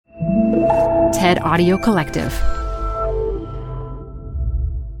TED Audio Collective.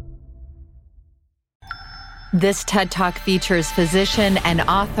 This TED Talk features physician and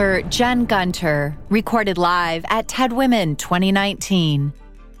author Jen Gunter, recorded live at TED Women 2019.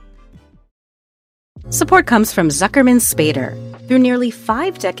 Support comes from Zuckerman Spader. Through nearly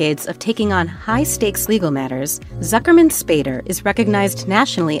 5 decades of taking on high-stakes legal matters, Zuckerman Spader is recognized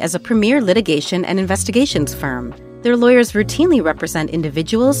nationally as a premier litigation and investigations firm. Their lawyers routinely represent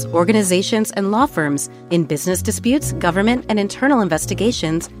individuals, organizations, and law firms in business disputes, government and internal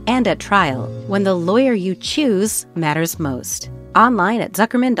investigations, and at trial, when the lawyer you choose matters most. Online at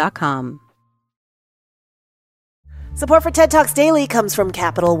Zuckerman.com. Support for TED Talks Daily comes from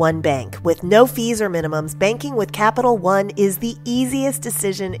Capital One Bank. With no fees or minimums, banking with Capital One is the easiest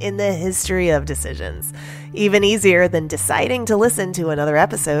decision in the history of decisions. Even easier than deciding to listen to another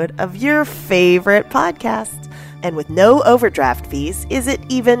episode of your favorite podcast. And with no overdraft fees, is it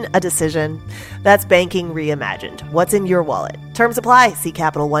even a decision? That's banking reimagined. What's in your wallet? Terms apply. See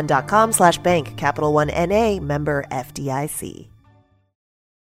CapitalOne.com/bank. Capital One N.A. member FDIC.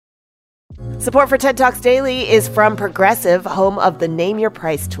 Support for TED Talks Daily is from Progressive, home of the Name Your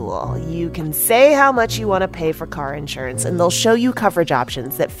Price tool. You can say how much you want to pay for car insurance, and they'll show you coverage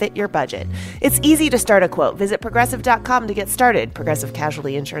options that fit your budget. It's easy to start a quote. Visit Progressive.com to get started. Progressive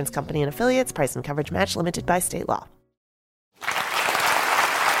Casualty Insurance Company and Affiliates. Price and coverage match limited by state law.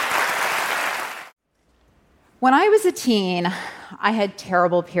 When I was a teen, I had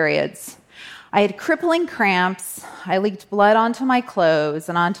terrible periods. I had crippling cramps, I leaked blood onto my clothes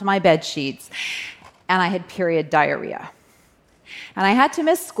and onto my bed sheets, and I had period diarrhea. And I had to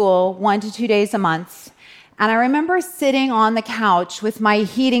miss school 1 to 2 days a month, and I remember sitting on the couch with my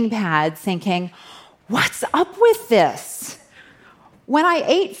heating pad thinking, what's up with this? When I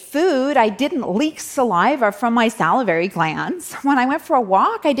ate food, I didn't leak saliva from my salivary glands. When I went for a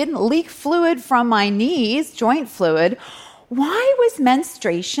walk, I didn't leak fluid from my knees, joint fluid. Why was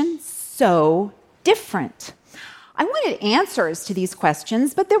menstruation so different? I wanted answers to these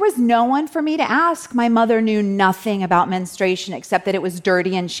questions, but there was no one for me to ask. My mother knew nothing about menstruation except that it was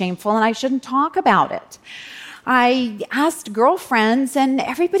dirty and shameful and I shouldn't talk about it. I asked girlfriends and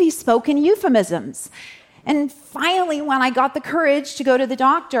everybody spoke in euphemisms. And finally, when I got the courage to go to the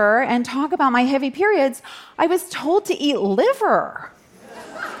doctor and talk about my heavy periods, I was told to eat liver.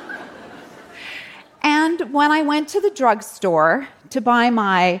 And when I went to the drugstore to buy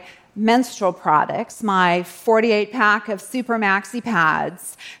my menstrual products, my 48-pack of Super Maxi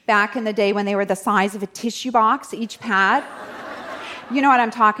pads, back in the day when they were the size of a tissue box, each pad. You know what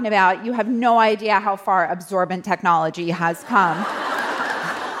I'm talking about. You have no idea how far absorbent technology has come.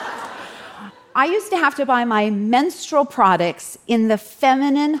 I used to have to buy my menstrual products in the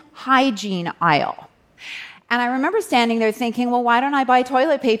feminine hygiene aisle. And I remember standing there thinking, well, why don't I buy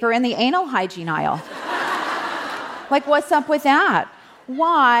toilet paper in the anal hygiene aisle? Like, what's up with that?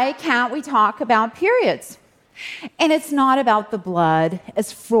 Why can't we talk about periods? And it's not about the blood,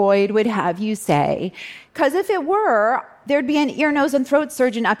 as Freud would have you say, because if it were, there'd be an ear, nose, and throat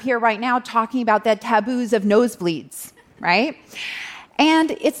surgeon up here right now talking about the taboos of nosebleeds, right?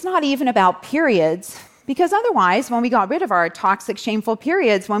 And it's not even about periods, because otherwise, when we got rid of our toxic, shameful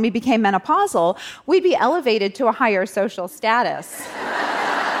periods, when we became menopausal, we'd be elevated to a higher social status.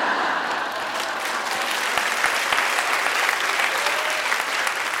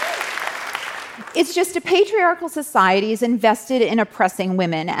 It's just a patriarchal society is invested in oppressing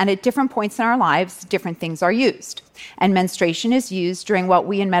women, and at different points in our lives, different things are used. And menstruation is used during what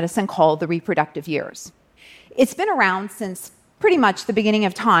we in medicine call the reproductive years. It's been around since pretty much the beginning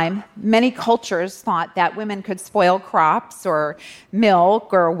of time. Many cultures thought that women could spoil crops or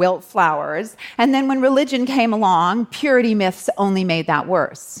milk or wilt flowers, and then when religion came along, purity myths only made that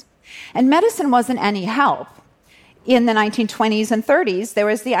worse. And medicine wasn't any help. In the 1920s and 30s, there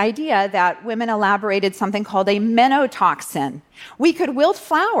was the idea that women elaborated something called a menotoxin. We could wilt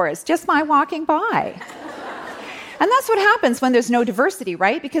flowers just by walking by. And that's what happens when there's no diversity,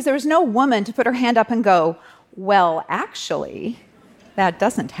 right? Because there's no woman to put her hand up and go, well, actually, that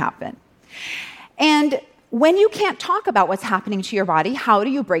doesn't happen. And when you can't talk about what's happening to your body, how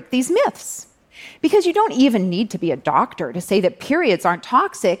do you break these myths? Because you don't even need to be a doctor to say that periods aren't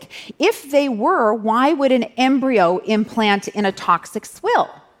toxic. If they were, why would an embryo implant in a toxic swill?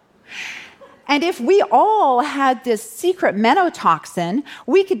 And if we all had this secret menotoxin,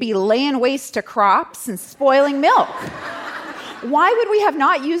 we could be laying waste to crops and spoiling milk. Why would we have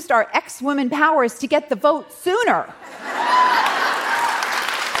not used our ex-woman powers to get the vote sooner?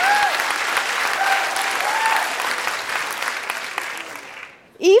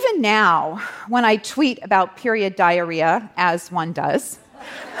 Even now, when I tweet about period diarrhea, as one does,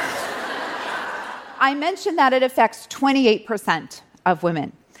 I mentioned that it affects 28% of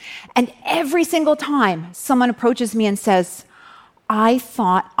women. And every single time someone approaches me and says, I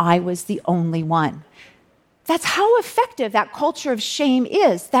thought I was the only one. That's how effective that culture of shame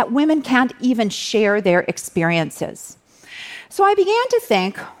is, that women can't even share their experiences. So I began to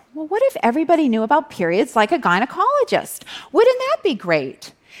think, well, what if everybody knew about periods like a gynecologist? Wouldn't that be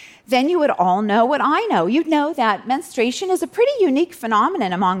great? Then you would all know what I know. You'd know that menstruation is a pretty unique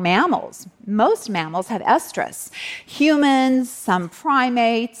phenomenon among mammals. Most mammals have estrus. Humans, some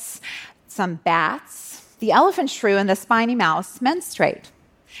primates, some bats, the elephant shrew, and the spiny mouse menstruate.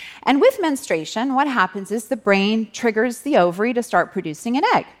 And with menstruation, what happens is the brain triggers the ovary to start producing an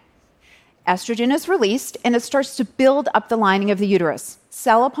egg. Estrogen is released, and it starts to build up the lining of the uterus,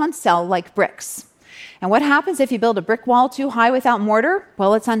 cell upon cell, like bricks. And what happens if you build a brick wall too high without mortar?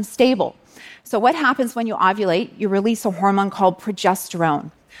 Well, it's unstable. So what happens when you ovulate? You release a hormone called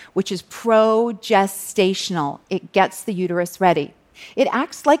progesterone, which is progestational. It gets the uterus ready. It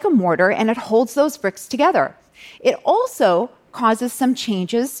acts like a mortar, and it holds those bricks together. It also causes some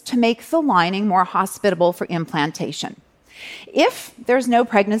changes to make the lining more hospitable for implantation. If there's no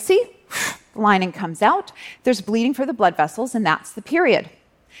pregnancy, the lining comes out, there's bleeding for the blood vessels, and that's the period.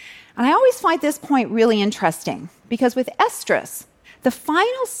 And I always find this point really interesting because with estrus, the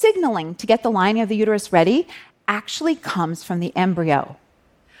final signaling to get the lining of the uterus ready actually comes from the embryo.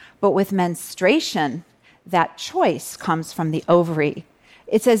 But with menstruation, that choice comes from the ovary.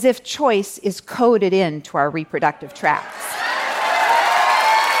 It's as if choice is coded into our reproductive tracts.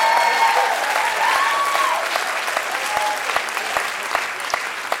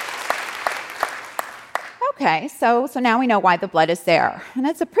 Okay, so now we know why the blood is there. And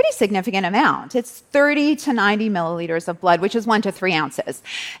it's a pretty significant amount. It's 30 to 90 milliliters of blood, which is 1 to 3 ounces.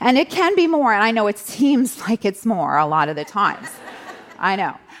 And it can be more, and I know it seems like it's more a lot of the times. I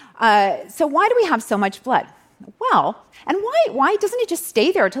know. So why do we have so much blood? Well, and why doesn't it just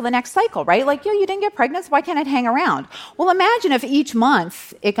stay there till the next cycle, right? Like, you didn't get pregnant, so why can't it hang around? Well, imagine if each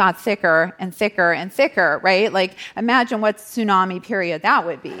month it got thicker and thicker and thicker, right? Like, imagine what tsunami period that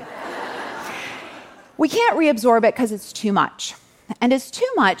would be. We can't reabsorb it because it's too much. And it's too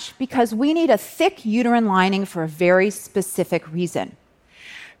much because we need a thick uterine lining for a very specific reason.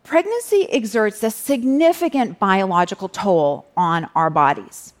 Pregnancy exerts a significant biological toll on our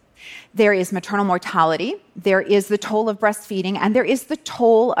bodies. There is maternal mortality, there is the toll of breastfeeding, and there is the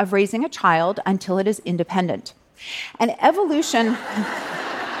toll of raising a child until it is independent. And evolution...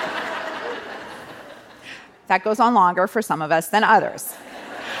 that goes on longer for some of us than others.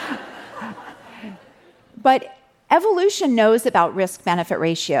 But evolution knows about risk-benefit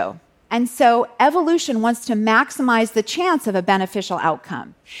ratio. And so evolution wants to maximize the chance of a beneficial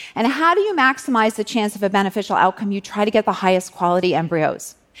outcome. And how do you maximize the chance of a beneficial outcome? You try to get the highest quality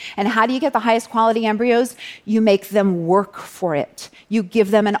embryos. And how do you get the highest quality embryos? You make them work for it. You give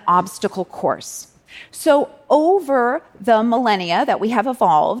them an obstacle course. So over the millennia that we have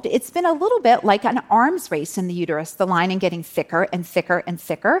evolved, it's been a little bit like an arms race in the uterus, the lining getting thicker and thicker and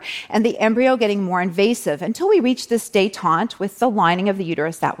thicker, and the embryo getting more invasive until we reach this détente with the lining of the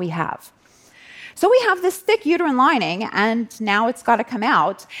uterus that we have. So we have this thick uterine lining, and now it's got to come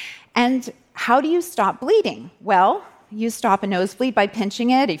out. And how do you stop bleeding? Well, you stop a nosebleed by pinching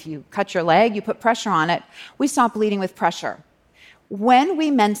it. If you cut your leg, you put pressure on it. We stop bleeding with pressure. When we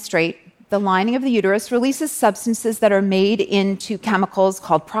menstruate, the lining of the uterus releases substances that are made into chemicals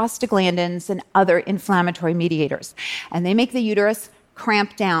called prostaglandins and other inflammatory mediators. And they make the uterus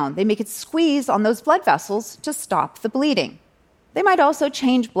cramp down. They make it squeeze on those blood vessels to stop the bleeding. They might also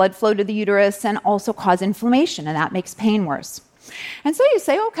change blood flow to the uterus and also cause inflammation, and that makes pain worse. And so you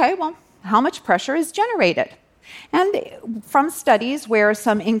say, okay, well, how much pressure is generated? And from studies where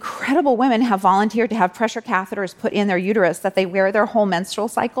some incredible women have volunteered to have pressure catheters put in their uterus that they wear their whole menstrual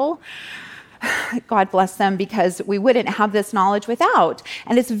cycle, God bless them, because we wouldn't have this knowledge without.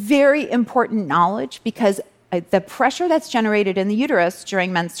 And it's very important knowledge because the pressure that's generated in the uterus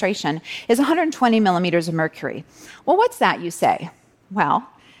during menstruation is 120 millimeters of mercury. Well, what's that, you say? Well,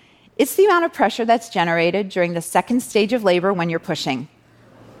 it's the amount of pressure that's generated during the second stage of labor when you're pushing.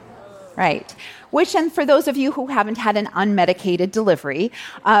 Right. Which, and for those of you who haven't had an unmedicated delivery,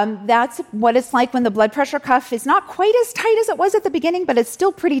 that's what it's like when the blood pressure cuff is not quite as tight as it was at the beginning, but it's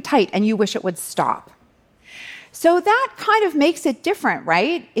still pretty tight, and you wish it would stop. So that kind of makes it different,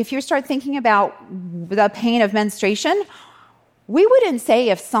 right? If you start thinking about the pain of menstruation, we wouldn't say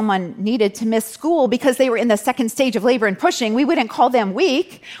if someone needed to miss school because they were in the second stage of labor and pushing, we wouldn't call them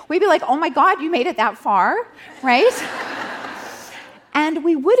weak. We'd be like, oh my God, you made it that far, right? And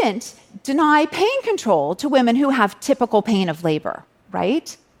we wouldn't deny pain control to women who have typical pain of labor,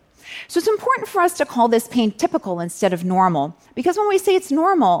 right? So it's important for us to call this pain typical instead of normal, because when we say it's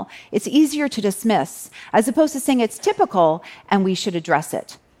normal, it's easier to dismiss, as opposed to saying it's typical and we should address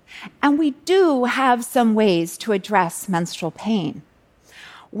it. And we do have some ways to address menstrual pain.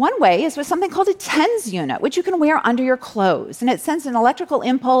 One way is with something called a TENS unit, which you can wear under your clothes. And it sends an electrical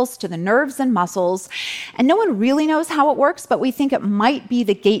impulse to the nerves and muscles. And no one really knows how it works, but we think it might be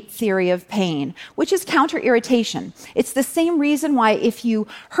the gate theory of pain, which is counter-irritation. It's the same reason why if you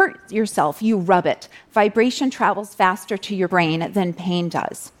hurt yourself, you rub it. Vibration travels faster to your brain than pain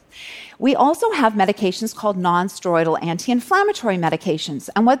does. We also have medications called non-steroidal anti-inflammatory medications.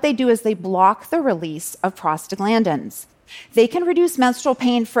 And what they do is they block the release of prostaglandins. They can reduce menstrual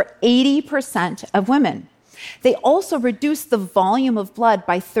pain for 80% of women. They also reduce the volume of blood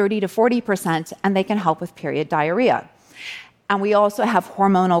by 30 to 40%, and they can help with period diarrhea. And we also have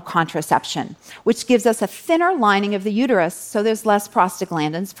hormonal contraception, which gives us a thinner lining of the uterus, so there's less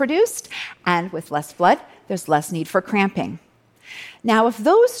prostaglandins produced, and with less blood, there's less need for cramping. Now, if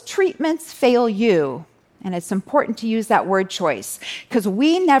those treatments fail you, and it's important to use that word choice, because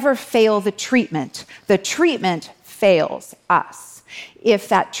we never fail the treatment fails us. If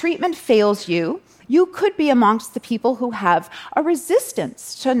that treatment fails you, you could be amongst the people who have a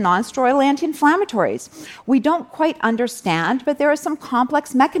resistance to non-steroidal anti-inflammatories. We don't quite understand, but there are some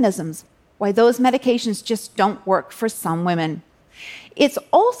complex mechanisms why those medications just don't work for some women. It's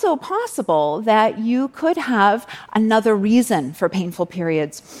also possible that you could have another reason for painful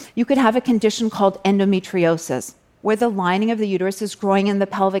periods. You could have a condition called endometriosis, where the lining of the uterus is growing in the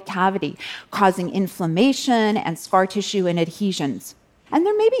pelvic cavity, causing inflammation and scar tissue and adhesions. And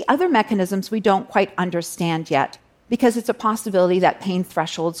there may be other mechanisms we don't quite understand yet, because it's a possibility that pain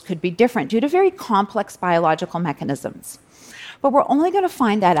thresholds could be different due to very complex biological mechanisms. But we're only going to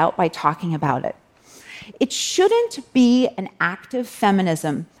find that out by talking about it. It shouldn't be an act of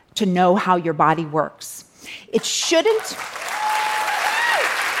feminism to know how your body works. It shouldn't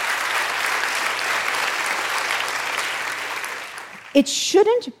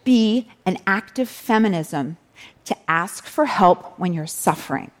be an act of feminism to ask for help when you're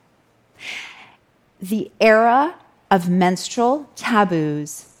suffering. The era of menstrual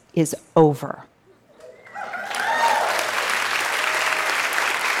taboos is over.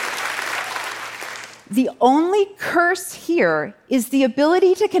 The only curse here is the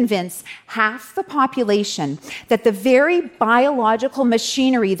ability to convince half the population that the very biological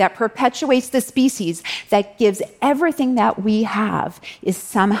machinery that perpetuates the species, that gives everything that we have, is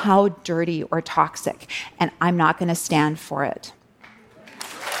somehow dirty or toxic. And I'm not going to stand for it.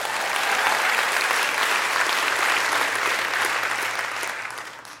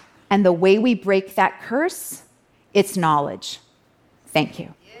 And the way we break that curse, it's knowledge. Thank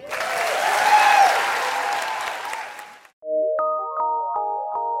you.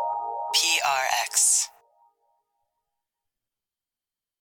 PRX.